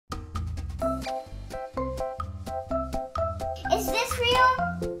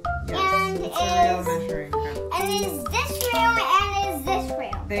real measuring cup. And is this real and is this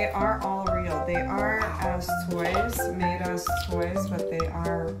real? They are all real. They are as toys, made as toys, but they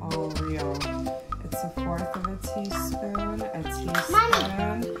are all real. It's 1/4 of a teaspoon, a teaspoon.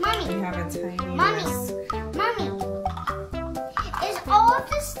 Mommy. We have a tiny Mommy. whisk. Mommy, is all of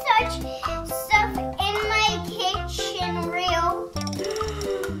the stuff in my kitchen real?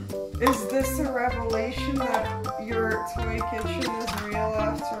 Is this a revelation that your toy kitchen is real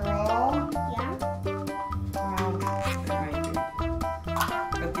after all? Yeah. It might be.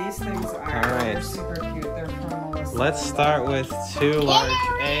 But these things are Alright. super cute. They're from Melissa. Let's start with 2 large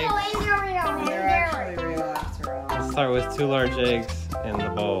eggs. And they're real, and They're actually real after all. Let's start with 2 large eggs in the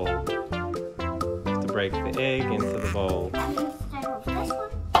bowl. To break the egg into the bowl. I'm going to start with this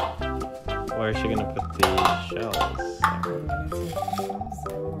one. Where is she gonna put the shells? I'm gonna take the shells.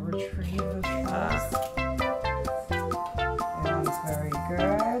 I will retrieve the shells. And it's very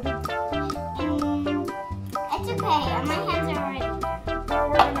good. It's okay, my hands are ready. Oh,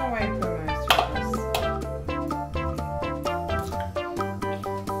 we're gonna wipe them after this.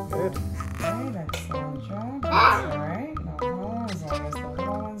 Good. Right, excellent job. That's alright. No problem, as long as the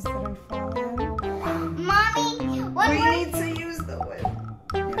little ones didn't fall in. Mommy, We need to use the whip.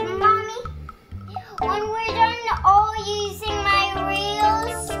 Mommy, when we're done all using my real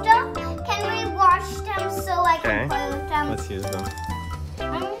stuff, can we wash them so I can Okay. play with them? Let's use them.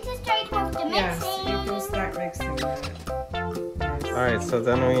 I'm going to start with the Yes, mixing. you can start mixing it. Yes. Alright, so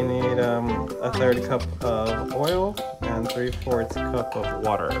then we need a 1/3 cup of oil and 3/4 cup of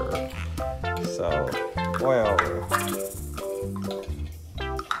water. So, oil.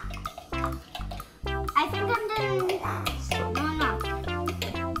 I think I'm done. No.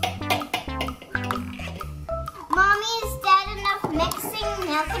 Mommy, is that enough mixing?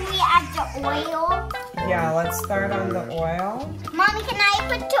 Now can we add the oil? Yeah, let's start on the oil. Mommy, can I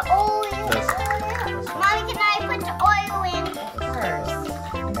put the oil in? This one. Mommy, can I put the oil in? Of course.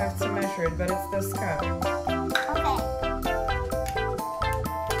 You have to measure it, but it's this cup. Okay.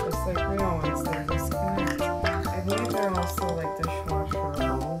 Just like real ones, they're disconnected. I believe they're also like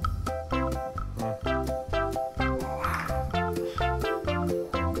dishwasherable.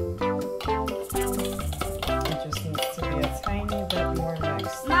 It just needs to be a tiny bit more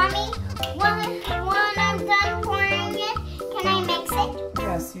mixed. Mommy, when I'm done pouring it, can I mix it?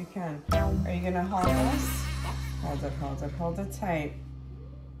 Yes, you can. Are you gonna hold this? Hold it tight.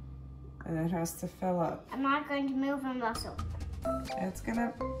 And it has to fill up. I'm not going to move a muscle. It's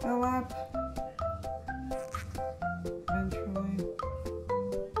gonna fill up eventually.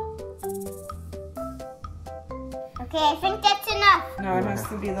 Okay, I think that's enough. No, it has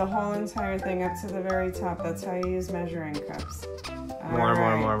to be the whole entire thing up to the very top. That's how you use measuring cups. More.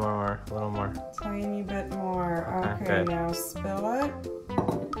 Alright. A little more. Tiny bit more. Okay, Okay, good. now spill it.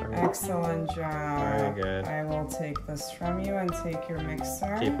 Excellent job. Very good. I will take this from you and take your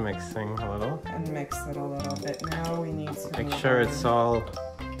mixer Keep mixing a little. and mix it a little bit. Now we need to Make move sure on. it's all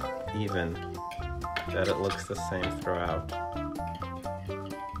even. That it looks the same throughout. Now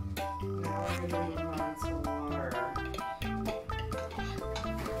we're gonna move on to water.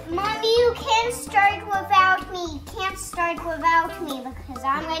 Mommy, you can't start without me. You can't start without me because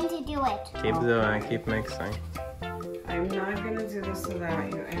I'm going to do it. Keep doing, keep mixing. I'm not going to do this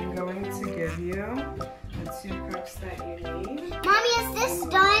without you. I'm going to give you the 2 cups that you need. Mommy, is this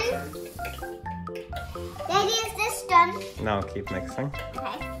done? Daddy, is this done? No, keep mixing.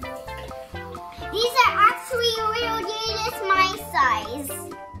 Okay. These are actually real. This is my size.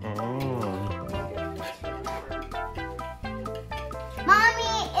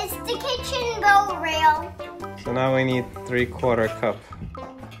 Mommy, is the kitchen go real? So now we need 3/4 cup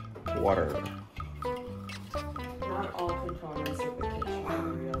water. Not all components of the kitchen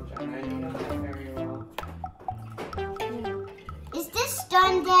are real, Jenna. I know that very well. Is this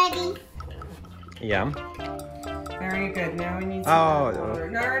done, Daddy? Yeah. Very good. Now we need to Oh, add water.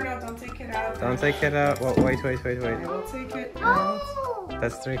 No, don't take it out. Don't take it out. Well, wait. I will take it out. Oh!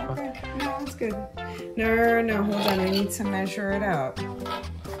 That's 3/4. Okay. No, it's good. No, hold on. We need to measure it out.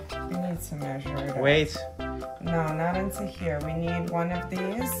 We need to measure it out. Wait. No, not into here. We need one of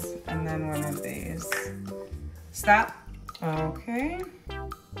these and then one of these. Stop. Okay.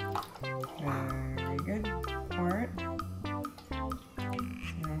 Very good. Pour it.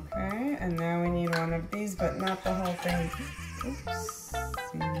 Okay, and now we need one of these, but not the whole thing. Oops.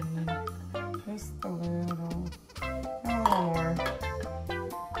 Just a little. A little more.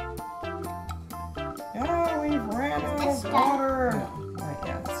 Oh, we've ran out of water. Not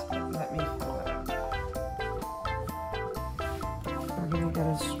yet, but let me fill it up. We're gonna get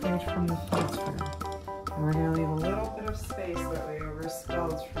it straight from the filter. And we're gonna leave a little bit of space that we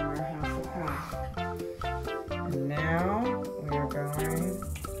overspilled from our half a cup.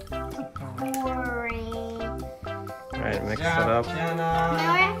 Mix it up.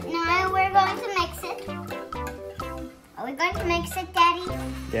 Jenna. Now we're going to mix it. Are we going to mix it, Daddy?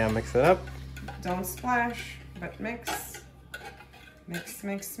 Yeah, mix it up. Don't splash, but mix. Mix,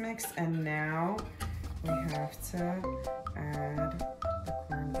 mix, mix. And now we have to add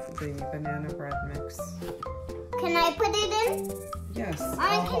the banana bread mix. Can I put it in? Yes,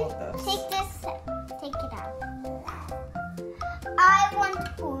 I I'll can hold this. take this. Take it out. I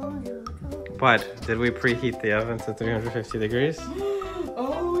want to. What? Did we preheat the oven to 350 degrees?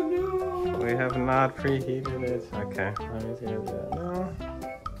 Oh no! We have not preheated it. Okay, let me do that now.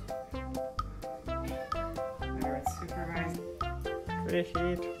 There, it's supervised.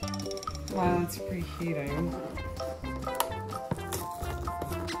 Preheat. While it's preheating.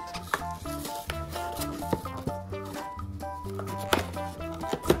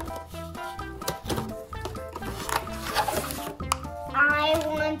 I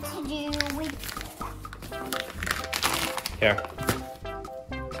want to do with. Here.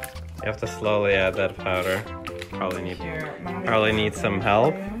 You have to slowly add that powder. Probably need Here, Mommy, probably need some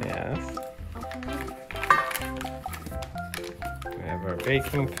help. Yes. We have our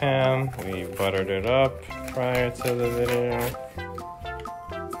baking pan. We buttered it up prior to the video.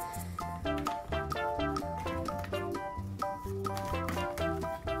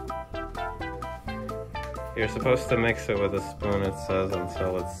 You're supposed to mix it with a spoon, it says,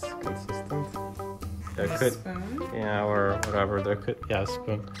 until it's consistent. There could, spoon? yeah, or whatever. There could, yeah,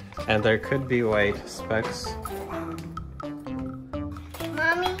 spoon. And there could be white specks.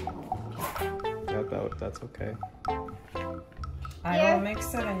 Mommy. That's okay. I will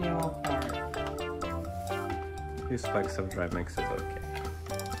mix it and you will pour it. A few specks of dry mix is okay.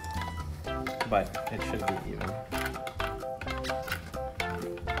 But it should be even.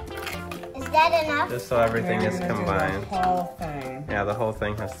 Is that enough? Just so everything We're is gonna do combined. The whole thing. Yeah, the whole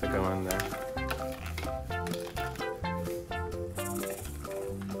thing has to go in there.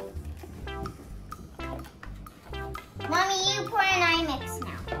 Mommy, you pour and I mix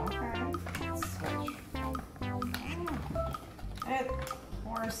now. Okay. Let's switch. It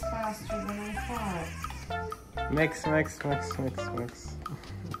pours faster than I thought. Mix, mix, mix, mix, mix.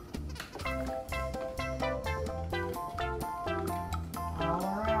 All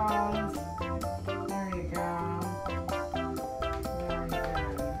around. There you go. Very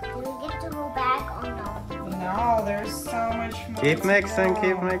good. Do we get to go back or no? No, there's so much more. Keep to mixing, go.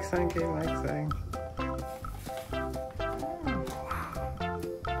 keep mixing, keep mixing.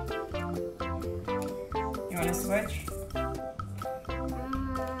 You want to switch?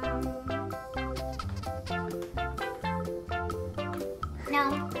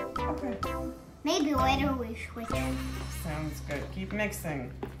 No. Okay. Maybe later we switch. Sounds good. Keep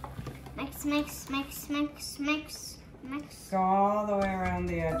mixing. Mix, mix, mix, mix, mix, mix. Go all the way around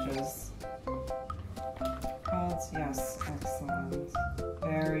the edges. Yes, excellent.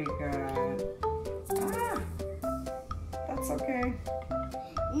 Very good. Ah, that's okay.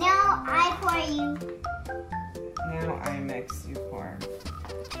 Now I pour you. Now I mix, you pour.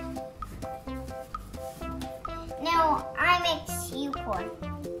 No, I mix, you pour.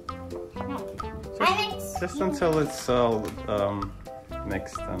 No, I mix. Just you. until it's all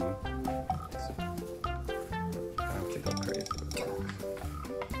mixed and I have to go crazy.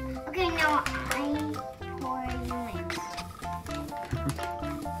 Okay, now I pour, you mix.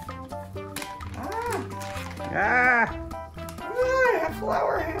 Ah, Ah! I have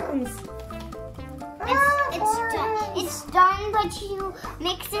flower hands. It's done, but you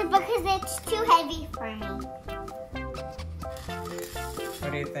mix it because it's too heavy for me.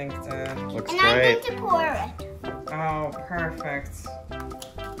 What do you think, Dad? Looks And I'm great. going to pour it. Oh, perfect.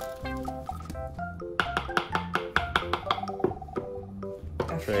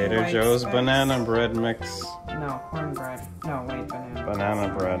 A few Trader white Joe's specks. banana bread mix. No, cornbread. No, wait, banana.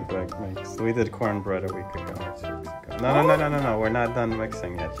 Banana bread mix. We did cornbread a week ago or 2 weeks ago. No. We're not done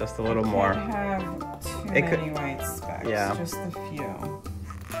mixing yet. Just a little more. Can't have too It could- many white specks. Yeah. Just a few.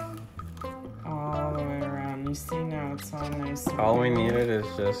 All the way around. You see now it's all nice. and All we even. needed is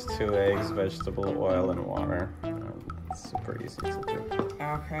just 2 eggs, vegetable oil, and water. It's super easy to do.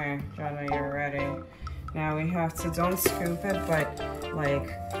 Okay, Jenna, you're ready. Now we have to, don't scoop it, but like,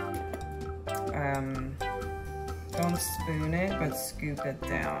 don't spoon it, but scoop it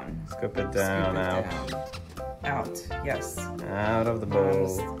down. Scoop it down, Scoop it out. down. Out, yes. Out of the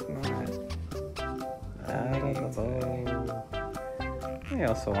bowl. Out of the bowl. You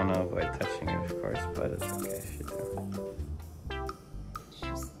also want to avoid touching it, of course, but it's okay if you do. It's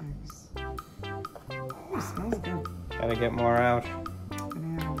just nice. Oh, it smells good. Gotta get more out.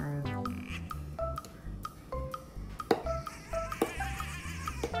 Banana bread.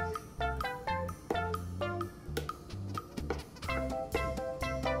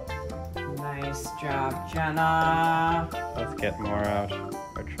 Nice job, Jenna. Let's get more out.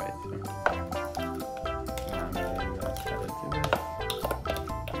 Or try to.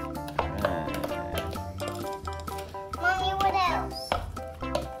 Mommy, what else?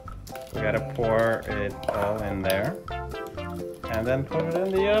 We gotta pour it all in there. And then put it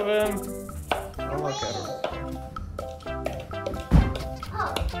in the oven. Oh, look at it.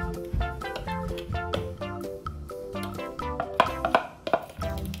 Oh.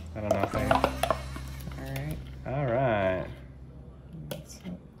 I don't know if I... Alright. Alright.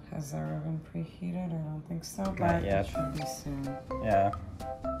 Has our oven preheated? I don't think so, Not but yet. it should be soon. Yeah.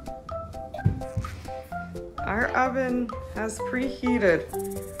 Our oven has preheated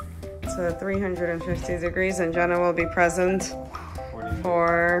to 350 degrees, and Jenna will be present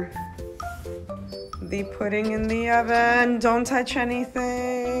for the pudding in the oven. Don't touch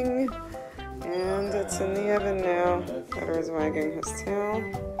anything. And it's in the oven now. Butter's wagging his tail.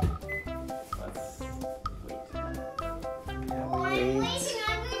 Oh, I'm waiting.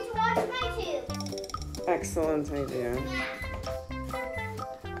 I'm going to wash my tube. Excellent idea.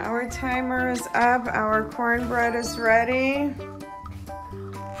 Our timer is up. Our cornbread is ready.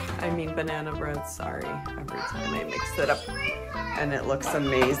 I mean banana bread, sorry. Every time I mix it up. And it looks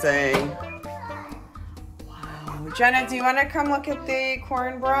amazing. Wow. Jenna, do you want to come look at the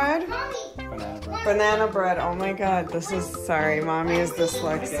cornbread? Mommy, Banana bread. Oh my god, this is, sorry, mommy is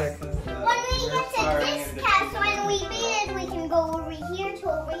dyslexic. when we get to this cast, when we beat it, we can go over here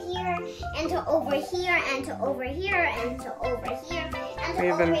to over here, and to over here, and to over here, and to over here, and to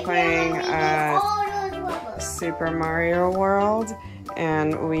We've over been here, playing and we at do all those levels. Super Mario World,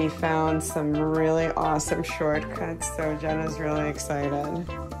 and we found some really awesome shortcuts, so Jenna's really excited.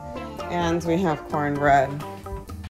 And we have cornbread.